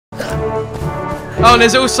Oh, and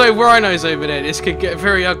there's also rhinos over there. This could get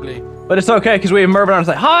very ugly. But it's okay, because we have Mervin on. It's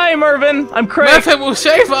like, hi, Mervin. I'm Craig. Mervin will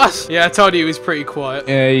save us. Yeah, I told you he was pretty quiet.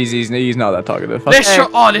 Yeah, he's not that talkative. Let's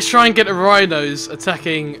try and get the rhinos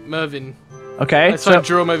attacking Mervin. Okay. Let's try and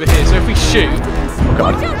draw them over here. So if we shoot. Oh,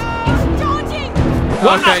 God.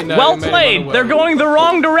 Okay, no, well played. They're going the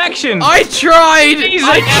wrong direction. I tried. Jesus,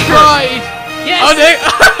 I tried. Yes. Oh, no.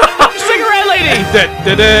 Cigarette lady. It's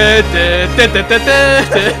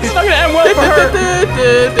not gonna end well for her.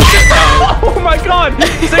 Oh my God.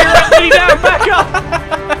 Cigarette lady down. Back up.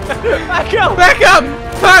 Back up. Back up.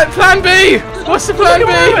 Plan B. What's the plan B?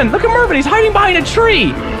 Look at Mervin. He's hiding behind a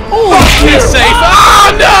tree. Oh, he's safe.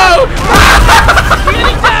 Oh no.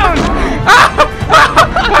 Get down.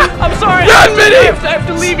 I'm sorry. Run, Minnie! I have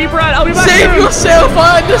to leave you, Brad. I'll be back Save soon. yourself,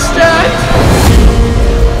 I understand.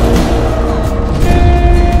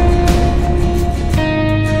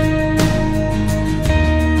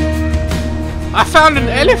 I found an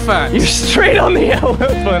elephant. You're straight on the elephant.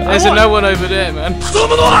 There's another one over there, man.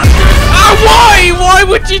 Ah, why? Why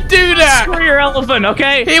would you do that? Screw your elephant,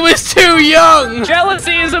 okay? He was too young.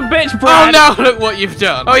 Jealousy is a bitch, Brad. Oh, no, look what you've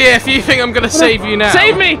done. Oh, yeah, if you think I'm going to save you now.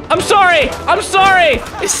 Save me! I'm sorry! I'm sorry!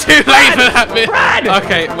 It's too late for that bit. Brad!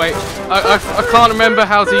 Okay, wait. I can't remember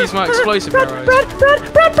how to use my explosive arrows. Brad!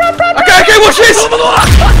 Okay, watch this!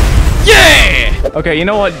 Yeah! Okay, you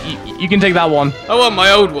know what? You can take that one. I want my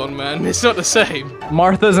old one, man. It's not the same.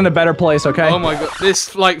 Martha's in a better place, okay? Oh my God,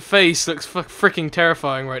 this like face looks freaking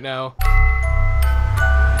terrifying right now.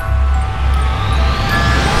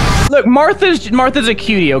 Look, Martha's a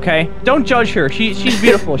cutie, okay? Don't judge her. She's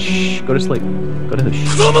beautiful. Shh. Go to sleep. Go to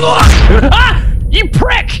sleep. Ah! You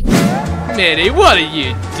prick! Minnie, what are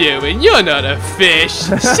you doing? You're not a fish.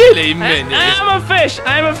 Silly Minnie. I am a fish.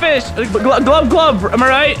 I am a fish. Glove. Am I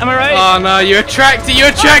right? Am I right? Oh no, you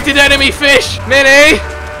attracted enemy fish. Minnie!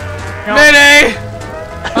 No. Minnie!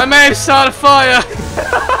 I may have started a fire.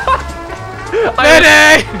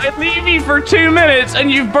 Minnie! I leave you for 2 minutes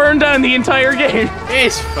and you've burned down the entire game.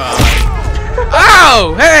 It's fine.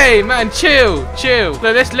 Ow! Hey, man, chill. Look,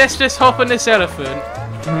 let's just hop on this elephant.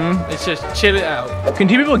 Let's just chill it out. Can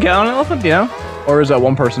 2 people get on an elephant, do you know? Or is that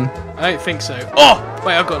 1 person? I don't think so. Oh!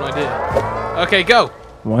 Wait, I've got an idea. Okay, go.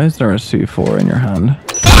 Why is there a C4 in your hand?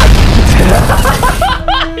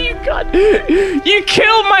 You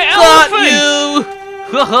killed my elephant!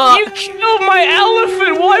 You killed my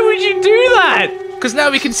elephant! Why would you do that? Because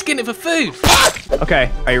now we can skin it for food.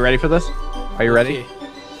 Okay, are you ready for this? Are you ready?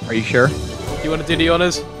 Are you sure? You want to do the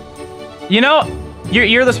honors? You know,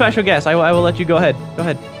 you're the special guest. I will let you go ahead. Go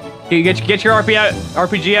ahead. You get your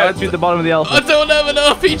RPG out through the bottom of the elephant. I don't have an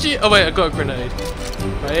RPG. Oh wait, I got a grenade.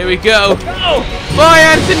 Right, here we go. Go! Bye,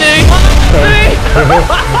 Anthony.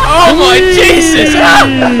 Oh my Jesus!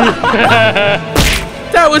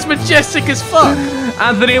 That was majestic as fuck.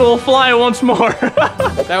 Anthony will fly once more.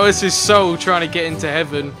 That was his soul trying to get into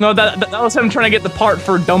heaven. No, that was him trying to get the part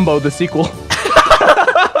for Dumbo, the sequel.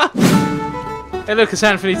 Hey, look, it's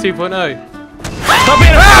Anthony 2.0.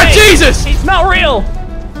 Ah, Jesus! He's not real.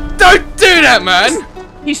 Don't do that, man.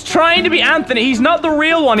 He's trying to be Anthony. He's not the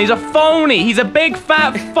real one. He's a phony. He's a big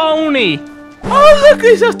fat phony. Oh, look,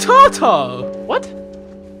 it's a tartar. What?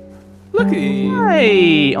 Look at you.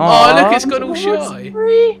 Hey. Oh, look, it's got all shy.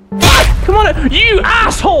 Come on, you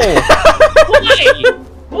asshole!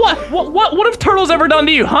 What have turtles ever done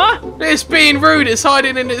to you, huh? It's being rude. It's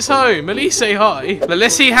hiding in its home. At least say hi.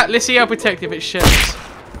 Let's see how protective it sheds.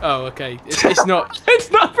 Oh, okay. It's not. It's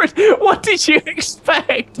not. What did you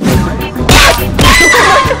expect? Oh my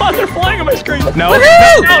God! They're flying on my screen. No! No!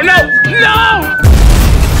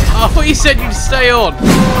 Oh, I thought you said you'd stay on.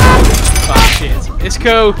 Oh shit. It's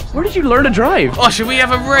cool. Where did you learn to drive? Oh, should we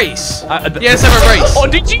have a race? Yeah, let's have a race. Oh,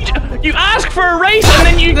 did you? You asked for a race and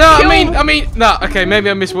then you? No, I mean, no. Okay, maybe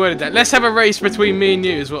I misworded that. Let's have a race between me and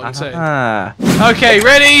you, is what I'm saying. Okay,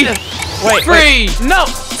 ready? Wait. 3, no,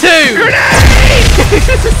 2. Grenade!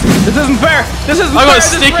 This isn't fair. This isn't fair. I got a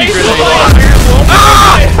sticky grenade.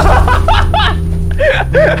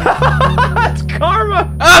 That's karma.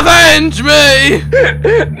 Avenge me!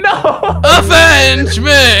 No. Avenge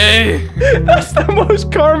me! That's the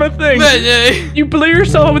most karma thing. Minnie. You blew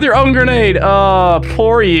yourself up with your own grenade. Oh,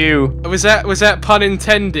 poor you. Was that pun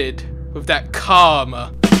intended with that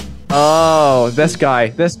karma? Oh, this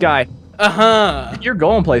guy. Uh-huh. You're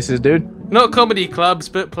going places, dude. Not comedy clubs,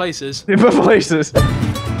 but places. But places.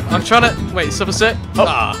 I'm trying to... Wait, stop a sec.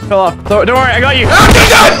 Oh, fell off. Don't worry, I got you. Oh,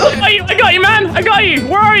 I got you, man. I got you.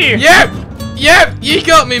 Where are you? Yep, you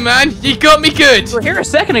got me, man. You got me good. You were here a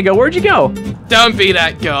second ago. Where'd you go? Don't be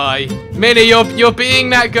that guy. Minnie, you're being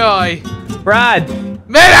that guy. Brad.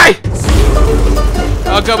 Minnie!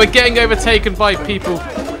 Oh god, we're getting overtaken by people.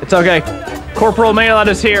 It's okay. Corporal Maylad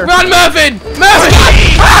is here. Run, Mervin! Mervin!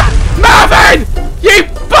 Mervin! You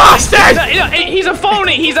bastard! No, he's a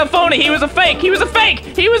phony. He's a phony. He was a fake. He was a fake.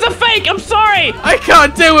 He was a fake. I'm sorry. I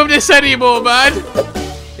can't deal with this anymore, man.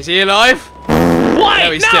 Is he alive? What?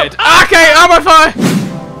 No, he's dead. Okay, I'm on fire.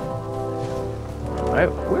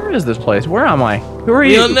 Where is this place? Where am I? Who are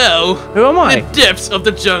you? You'll know. Who am I? The depths of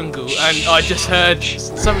the jungle, and I just heard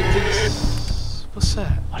something. What's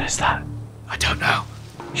that? What is that? I don't know.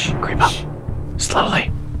 Shh, creep up.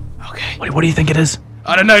 Slowly. Okay. What do you think it is?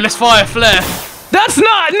 I don't know. Let's fire a flare. That's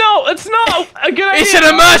not. No, it's not a good idea. It's an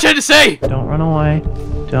emergency. Don't run away.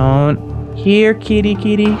 Don't. Here, kitty,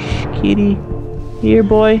 kitty, kitty. Here,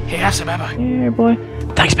 boy. Here, have some ammo. Here, boy.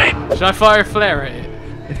 Thanks, babe. Should I fire a flare at it?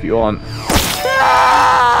 If you want.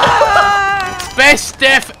 Best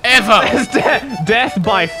death ever. Death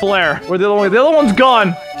by flare. Where the other one's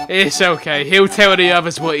gone. It's okay. He'll tell the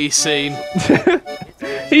others what he's seen.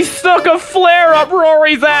 He stuck a flare up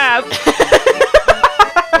Rory's ass.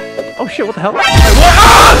 Oh shit! What the hell? What?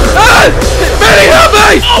 Benny, help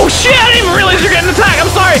me! Oh shit! I didn't even realize you're getting attacked. I'm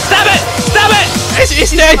sorry. Stab it! Stab it!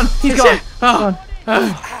 It's dead. He's gone. I'm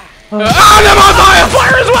on fire!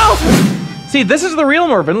 Fire as well! See, this is the real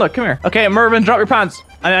Mervin. Look, come here. Okay, Mervin, drop your pants.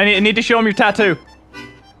 I need to show him your tattoo.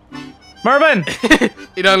 Mervin!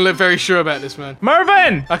 You don't look very sure about this, man.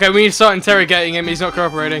 Mervin! Okay, we need to start interrogating him. He's not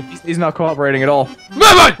cooperating. He's not cooperating at all.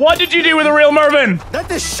 Mervin! What did you do with the real Mervin? Not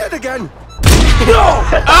this shit again! No!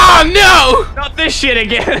 Oh, no! Not this shit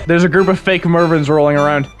again. There's a group of fake Mervins rolling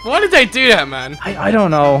around. Why did they do that, man? I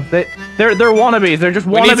don't know. They're wannabes. They're just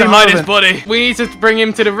wannabe We need to hide his Mervin. body. We need to bring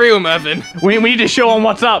him to the real Mervin. We need to show him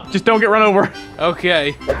what's up. Just don't get run over.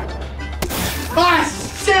 Okay. Ah,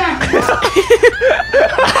 shit!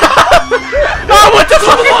 Oh, what the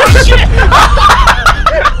fuck?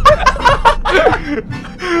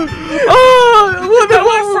 Oh, what the That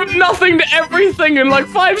went from nothing to everything in like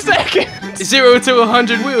 5 seconds. 0 to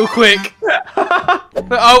 100 real quick.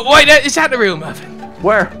 Oh, wait, is that the real Mervin?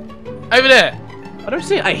 Where? Over there. I don't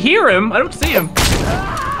see it. I hear him. I don't see him.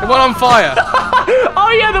 The one on fire.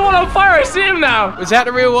 Oh yeah, the one on fire. I see him now. Was that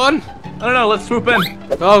the real one? I don't know. Let's swoop in.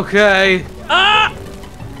 Okay. Ah!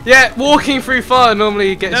 Yeah, walking through fire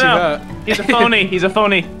normally gets you hurt. He's a phony. He's a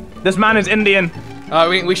phony. This man is Indian.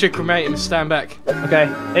 We should cremate him. Stand back. Okay,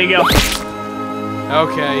 there you go.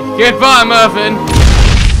 Okay. Goodbye, Mervin.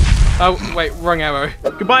 Oh, wait, wrong arrow.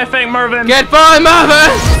 Goodbye, fake Mervin. Goodbye,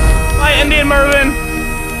 Mervin. Bye, Indian Mervin.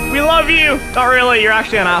 We love you. Not really. You're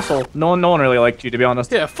actually an asshole. No one really liked you, to be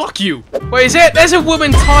honest. Yeah, fuck you. Wait, is it? There's a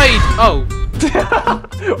woman tied. Oh.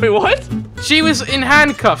 Wait, what? She was in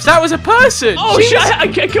handcuffs. That was a person. Oh She shit! was- I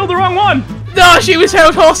killed the wrong one. No, she was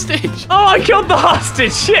held hostage. Oh, I killed the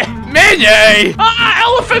hostage. Shit. Minnie. Ah,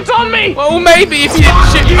 elephant's on me. Well, maybe if you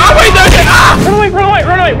didn't shoot. Oh, wait, no. Ah! Run away, run away,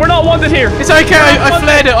 run away. We're not wanted here. It's okay. I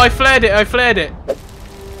flared it. I flared it. I flared it.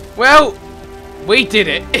 Well, we did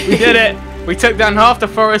it. We did it. We took down half the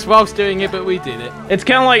forest whilst doing it, but we did it. It's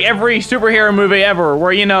kind of like every superhero movie ever,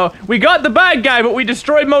 where, you know, we got the bad guy, but we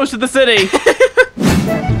destroyed most of the city.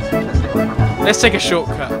 Let's take a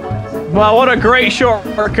shortcut. Wow, what a great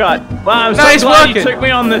shortcut. Wow, I'm so it's glad working. you took me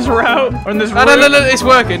on this route. On this No, route. no, it's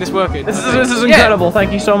working. It's working. This is incredible.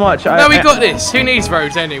 Thank you so much. No, we got this. Who needs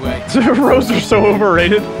roads anyway? Roads are so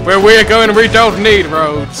overrated. Where we're going, we don't need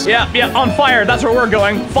roads. Yeah, on fire. That's where we're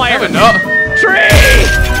going. Fire. No, we're not. Tree!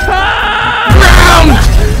 Ah! Ground!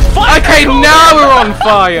 Fire! Okay, now we're on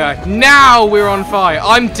fire. Now we're on fire.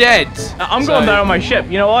 I'm dead. I'm going down on my ship.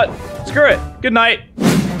 You know what? Screw it. Good night.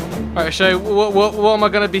 Alright, so what am I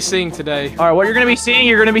going to be seeing today? All right, what you're going to be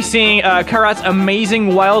seeing, Karat's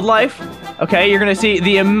amazing wildlife. Okay, you're going to see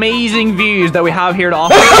the amazing views that we have here to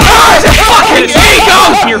offer. It's a fucking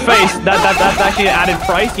eagle! To your face. That's actually an added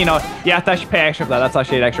price. You know, you have to actually pay extra for that. That's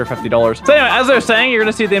actually an extra $50. So anyway, as I was saying, you're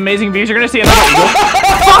going to see the amazing views. You're going to see another eagle.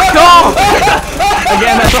 Fuck off!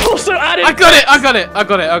 Again, that's also added. I got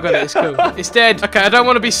it. It's cool. It's dead. Okay, I don't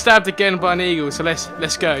want to be stabbed again by an eagle, so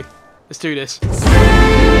let's go. Let's do this.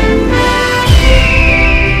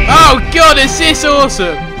 Oh god, is this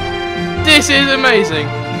awesome? This is amazing.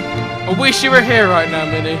 I wish you were here right now,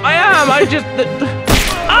 Minnie. I am. I just.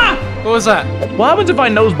 Ah! What was that? What happens if I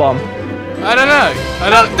nose bomb? I don't know.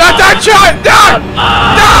 Don't try it!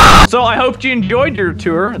 No! So I hope you enjoyed your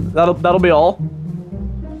tour. That'll be all.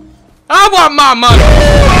 I want my money.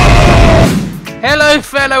 Hello,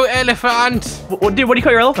 fellow elephant. What do you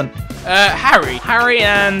call your elephant? Harry. Harry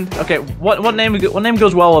and okay. What name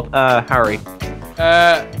goes well with Harry?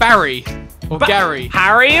 Barry or Gary.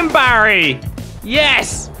 Harry and Barry.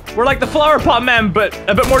 Yes. We're like the flower pot men, but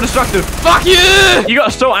a bit more destructive. Fuck you! You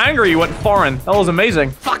got so angry you went foreign. That was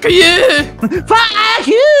amazing. Fuck you! Fuck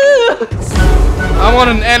you! I want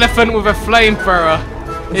an elephant with a flamethrower.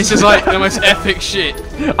 This is like the most epic shit.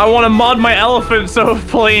 I want to mod my elephant so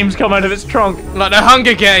flames come out of its trunk. Like the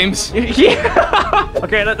Hunger Games. Yeah.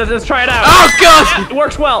 Okay, let's try it out. Oh god! It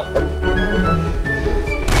works well.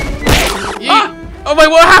 Oh wait,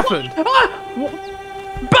 what happened?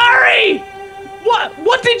 Barry!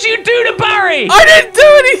 What did you do to Barry? I didn't do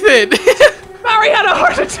anything! Barry had a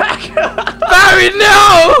heart attack! Barry,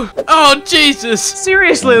 no! Oh, Jesus.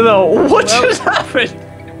 Seriously though, what just happened?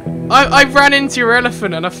 I ran into your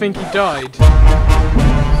elephant and I think he died.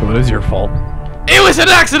 So it is your fault. It was an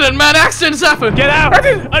accident, man! Accidents happen! Get out!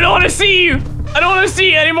 I don't want to see you! I don't want to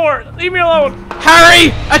see you anymore! Leave me alone!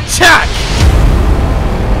 Harry, attack!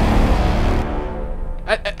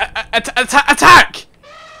 Attack!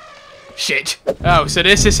 Shit. Oh, so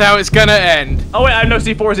this is how it's gonna end. Oh wait, I have no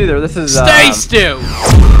C4s either. This is Stay still!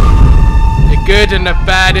 The good and the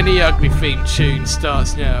bad and the ugly theme tune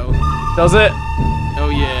starts now. Does it?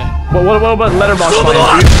 Oh yeah. What about letterbox?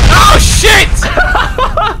 Oh shit!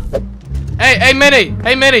 Hey, Minnie!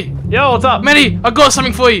 Hey, Minnie! Yo, what's up? Minnie, I got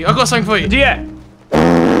something for you. I got something for you. Yeah.